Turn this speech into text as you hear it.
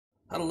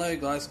Hello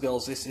guys and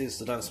girls, this is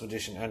the Dance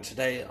Magician, and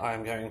today I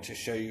am going to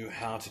show you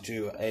how to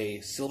do a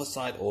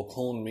silverside or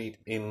corned meat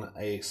in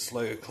a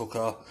slow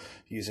cooker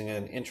using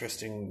an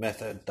interesting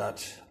method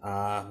that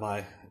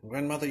my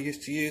grandmother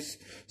used to use.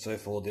 So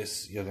for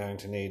this you're going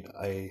to need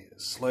a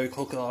slow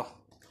cooker,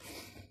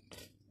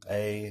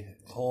 a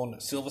corned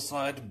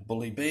silverside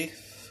bully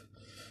beef,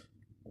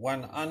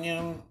 1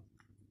 onion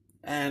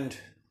and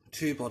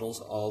 2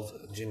 bottles of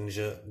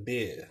ginger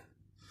beer.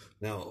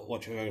 Now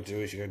what you're going to do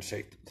is you're going to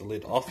take the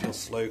lid off your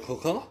slow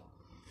cooker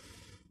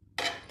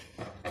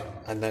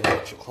and then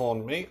get your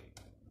corned meat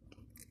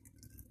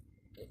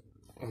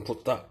and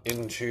put that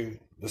into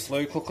the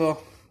slow cooker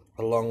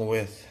along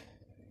with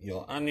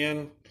your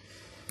onion.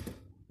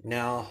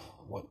 Now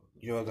what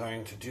you're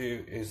going to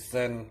do is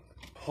then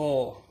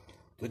pour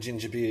the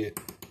ginger beer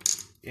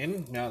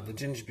in. Now the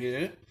ginger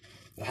beer,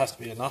 there has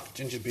to be enough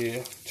ginger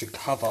beer to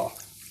cover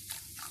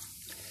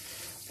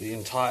the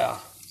entire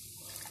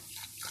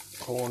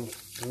corned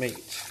meat.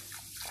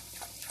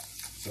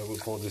 So we'll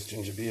pour this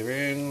ginger beer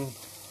in.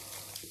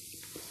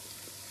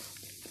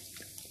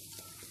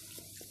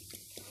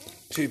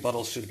 2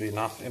 bottles should be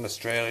enough. In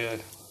Australia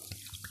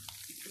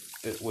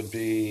it would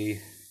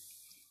be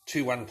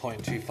 2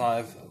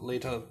 1.25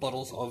 litre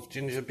bottles of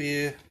ginger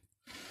beer.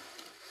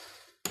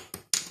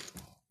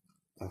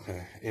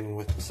 Okay, in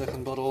with the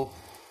second bottle.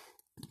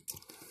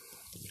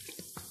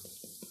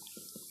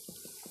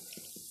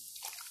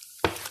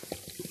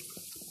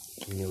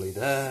 Nearly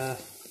there.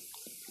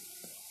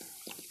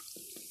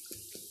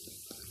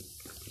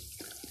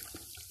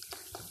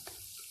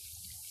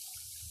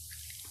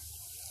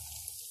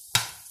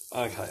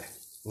 Okay,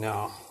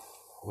 now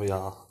we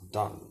are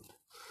done.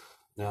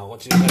 Now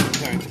what you're then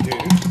going to do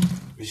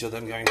is you're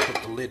then going to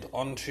put the lid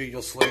onto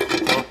your slow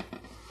cooker,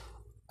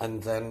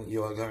 and then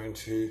you are going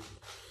to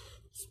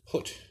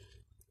put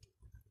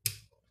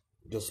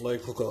your slow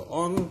cooker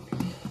on.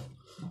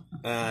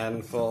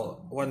 And for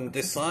one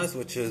this size,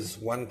 which is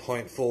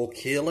 1.4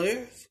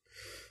 kilos,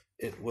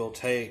 it will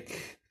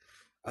take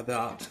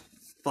about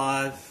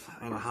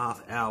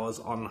 5.5 hours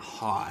on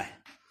high.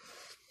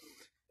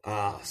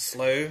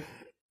 Slow,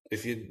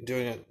 if you're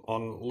doing it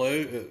on low,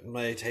 it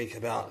may take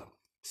about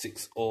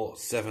 6 or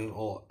 7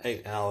 or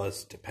 8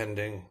 hours,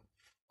 depending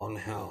on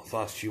how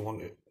fast you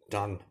want it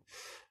done.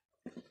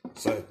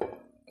 So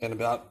in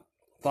about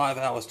 5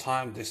 hours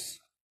time, this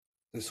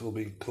will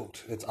be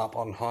cooked. It's up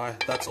on high.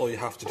 That's all you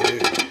have to do.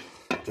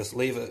 Just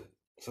leave it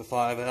for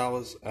 5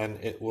 hours and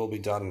it will be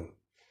done.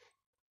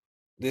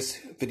 This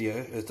video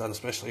is done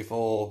especially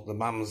for the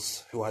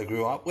mums who I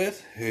grew up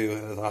with, who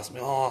have asked me,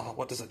 oh,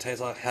 what does it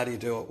taste like? How do you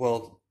do it?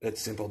 Well, it's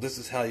simple. This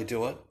is how you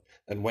do it,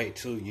 and wait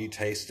till you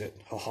taste it.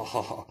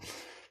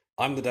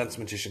 I'm the Dance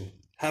Magician.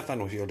 Have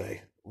fun with your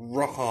day.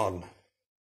 Rock on.